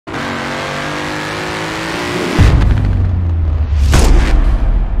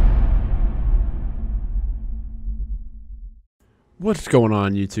What's going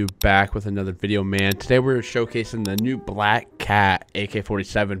on, YouTube? Back with another video, man. Today we're showcasing the new Black Cat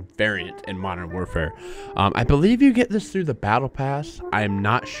AK-47 variant in Modern Warfare. I believe you get this through the Battle Pass. I am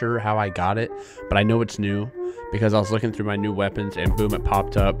not sure how I got it, but I know it's new because I was looking through my new weapons and boom, it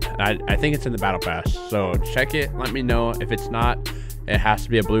popped up. I think it's in the Battle Pass, so check it. Let me know if it's not. It has to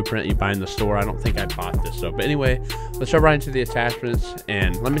be a blueprint you buy in the store. I don't think I bought this, so. But anyway, let's jump right into the attachments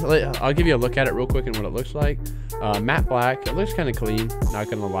and I'll give you a look at it real quick and what it looks like. Matte black. It looks kind of clean, not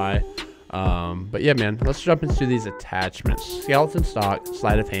gonna lie. But yeah, man, let's jump into these attachments. Skeleton stock,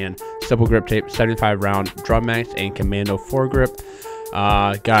 sleight of hand, simple grip tape, 75 round drum max, and commando foregrip.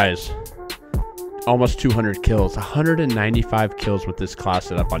 Guys, almost 200 kills, 195 kills with this class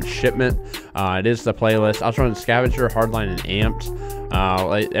set up on shipment. It is the playlist. I was running scavenger, hardline, and amped.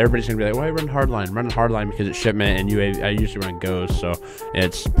 Like, everybody's gonna be like, why run hardline? Run hardline because it's shipment, and I usually run goes, so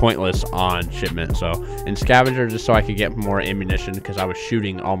it's pointless on shipment. So in scavenger, just so I could get more ammunition because I was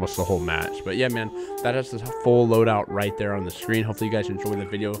shooting almost the whole match. But yeah, man, that is the full loadout right there on the screen. Hopefully you guys enjoyed the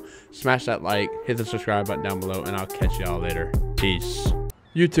video. Smash that like, hit the subscribe button down below, and I'll catch y'all later. Peace.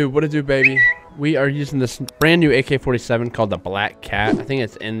 YouTube, what it do, baby? We are using this brand new AK-47 called the Black Cat. I think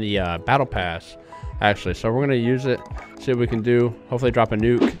it's in the Battle Pass, actually. So we're gonna use it, see what we can do. Hopefully drop a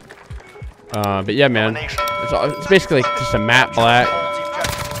nuke. But yeah, man, it's basically just a matte black.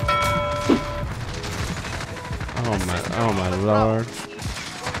 Oh my lord!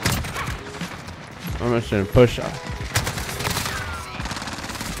 I'm just gonna push up.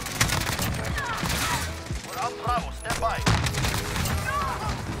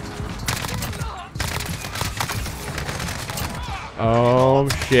 Oh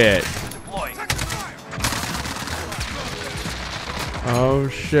shit. Oh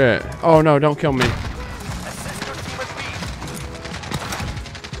shit. Oh no, don't kill me.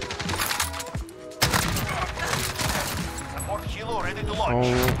 Oh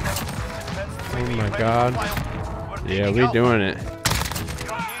my god. Yeah, we doing it.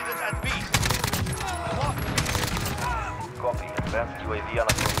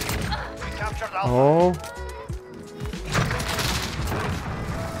 Oh.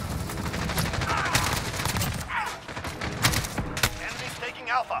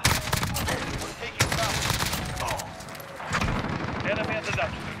 Alpha. We're taking Bravo. Enemy at the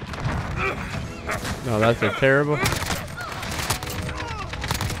duck. No, that's a terrible.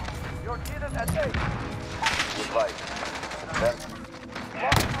 You're needed at A. Goodbye.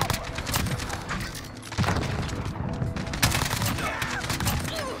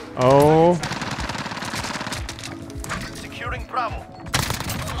 Oh. Securing Bravo.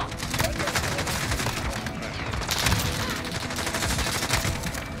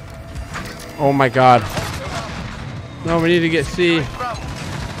 Oh my god. No, we need to get C.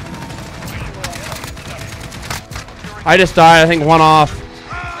 I just died, I think one off.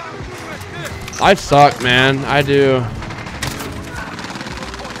 I suck, man. I do.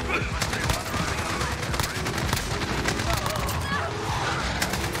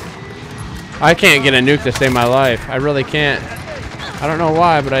 I can't get a nuke to save my life. I really can't. I don't know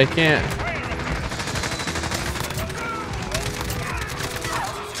why, but I can't.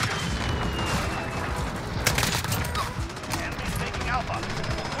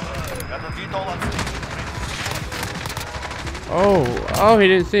 Oh, he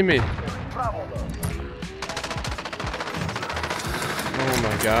didn't see me. Oh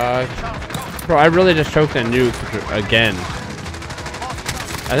my god. Bro, I really just choked a nuke again.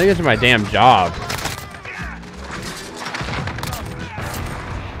 I think it's my damn job.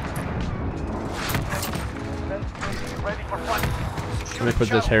 Let me put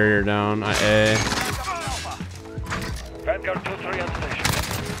this Harrier down. A.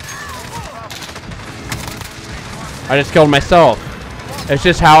 I just killed myself. It's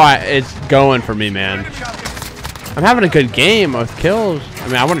just how it's going for me, man. I'm having a good game with kills. I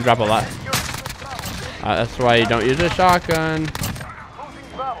mean, I want to drop a lot. That's why you don't use a shotgun.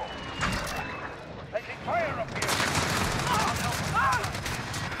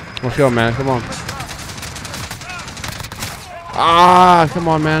 Let's go, man. Come on. Ah, come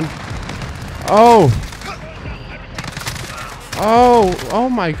on, man. Oh. Oh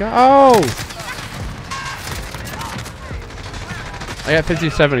my god. Oh. I got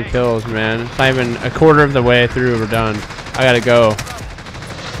 57 kills, man. It's not even a quarter of the way through. We're done. I gotta go.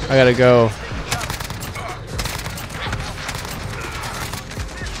 I gotta go.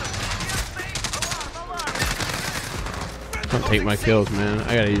 Don't take my kills, man.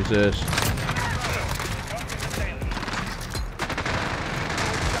 I gotta use this.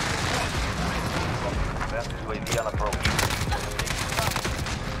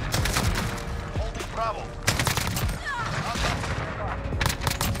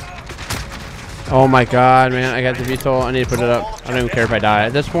 Oh my god, man. I got the VTOL. I need to put it up. I don't even care if I die.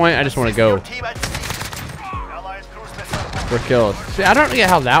 At this point, I just want to go. For kills. See, I don't get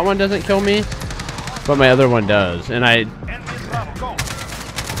how that one doesn't kill me, but my other one does. And I...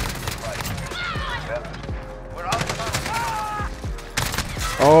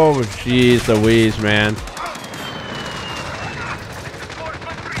 Oh, jeez Louise, man.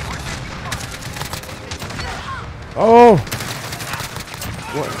 Oh!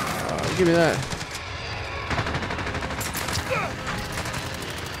 What? Give me that.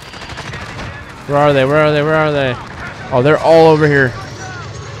 Where are they? Where are they? Where are they? Oh, they're all over here.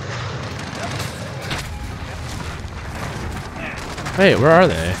 Hey, where are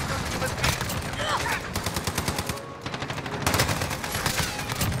they?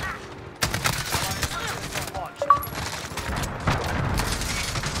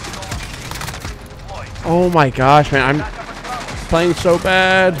 Oh my gosh, man, I'm playing so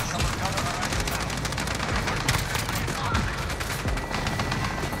bad.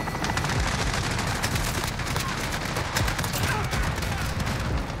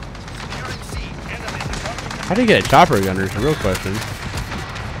 How do you get a chopper gunner is the real question.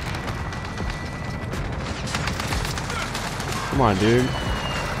 Come on, dude.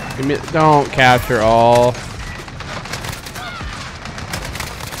 Give me, don't capture all.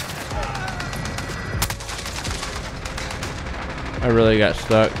 I really got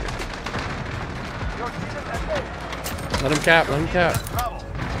stuck. Let him cap, let him cap.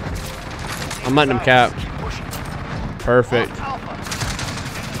 I'm letting him cap. Perfect.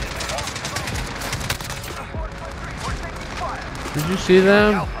 Did you see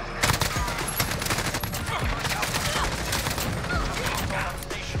them?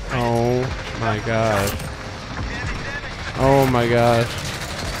 Oh my gosh. Oh my gosh.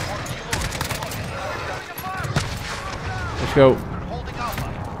 Let's go.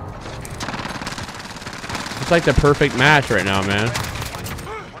 It's like the perfect match right now, man.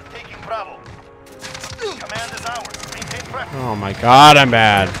 Oh my god, I'm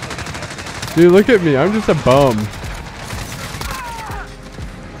bad. Dude, look at me. I'm just a bum.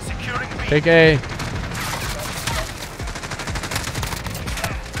 Take A.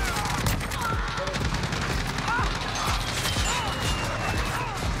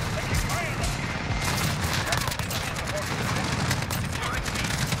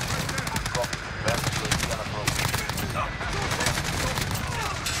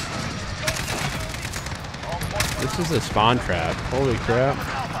 This is a spawn trap. Holy crap.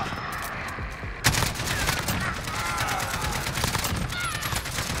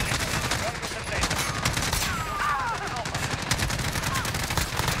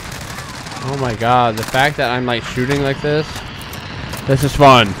 Oh my god, the fact that I'm like shooting like this. This is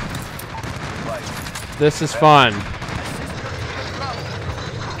fun. This is fun.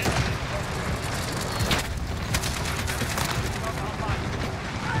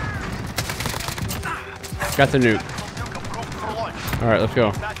 Got the nuke. Alright, let's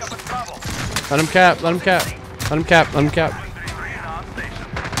go. Let him cap, let him cap. Let him cap, let him cap.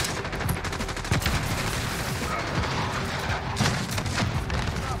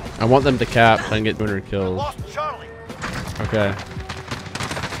 I want them to cap so I can get 200 kills. Okay.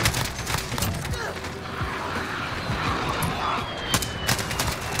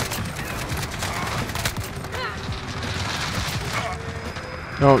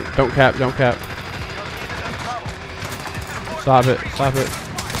 Don't cap, don't cap. Stop it, stop it.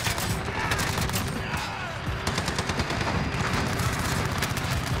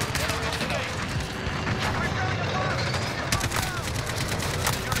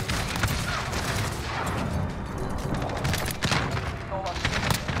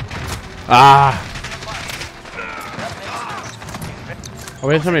 Ah! Oh,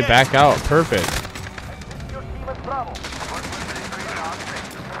 we have somebody back out. Perfect.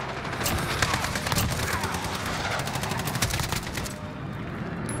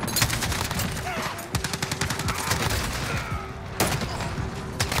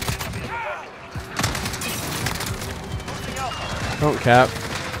 Don't cap.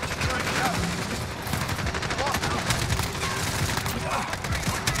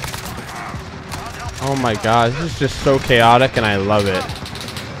 Oh my god, this is just so chaotic and I love it.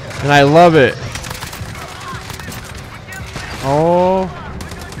 And I love it. Oh.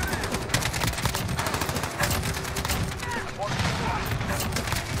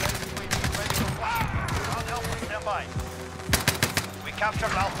 We captured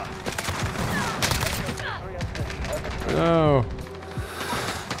Alpha. No.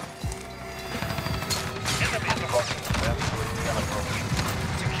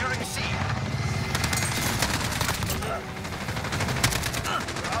 Securing C.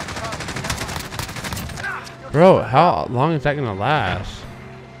 Bro, how long is that gonna last?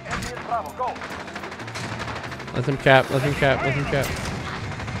 Let them cap, let them cap, let them cap.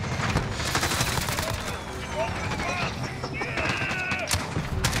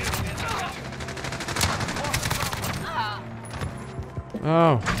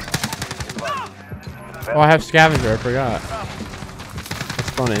 Oh. Oh, I have scavenger, I forgot.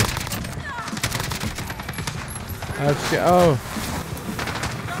 That's funny. I have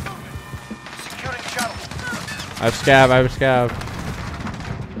I have scav, I have a scav.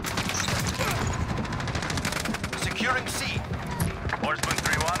 Securing C. Horseman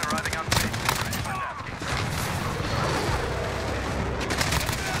 3-1 arriving on station.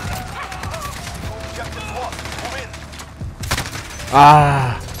 Objective lost. Move in.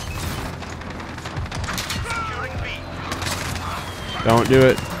 Ah! Securing B. Don't do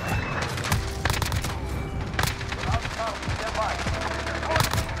it.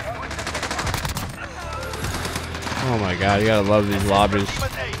 Oh my god, you gotta love these lobbies.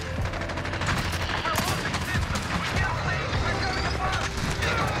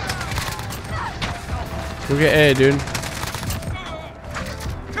 Go get A, dude.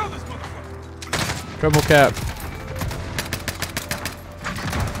 Triple cap.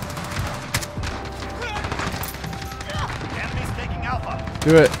 Enemies taking Alpha.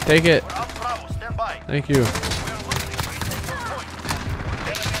 Do it. Take it. We're out Bravo. Stand by. Thank you.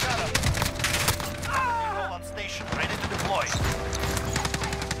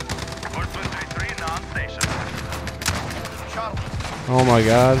 Oh my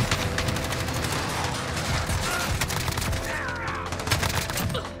god.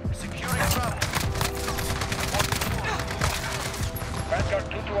 Securing Bravo. Vanguard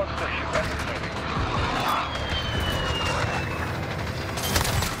 2-2 on station.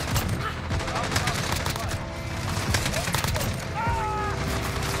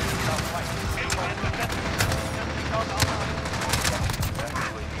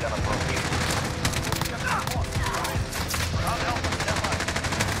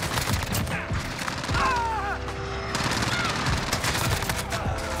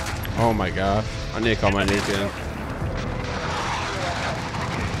 Oh my god. I need to call my nuke in.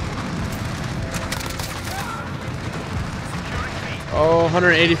 Oh,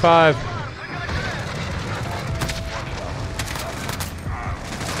 185.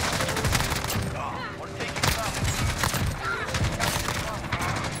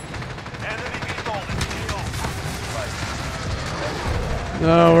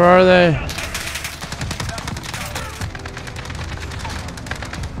 No, where are they?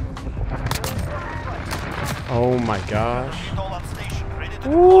 Oh my gosh.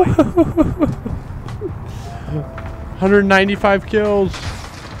 195 kills.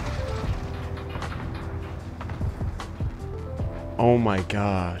 Oh my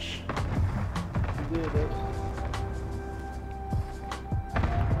gosh.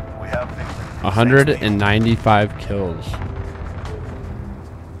 We have 195 kills.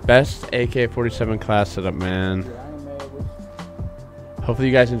 Best AK-47 class setup, man. Hopefully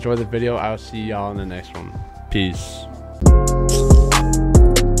you guys enjoyed the video. I'll see y'all in the next one. Peace.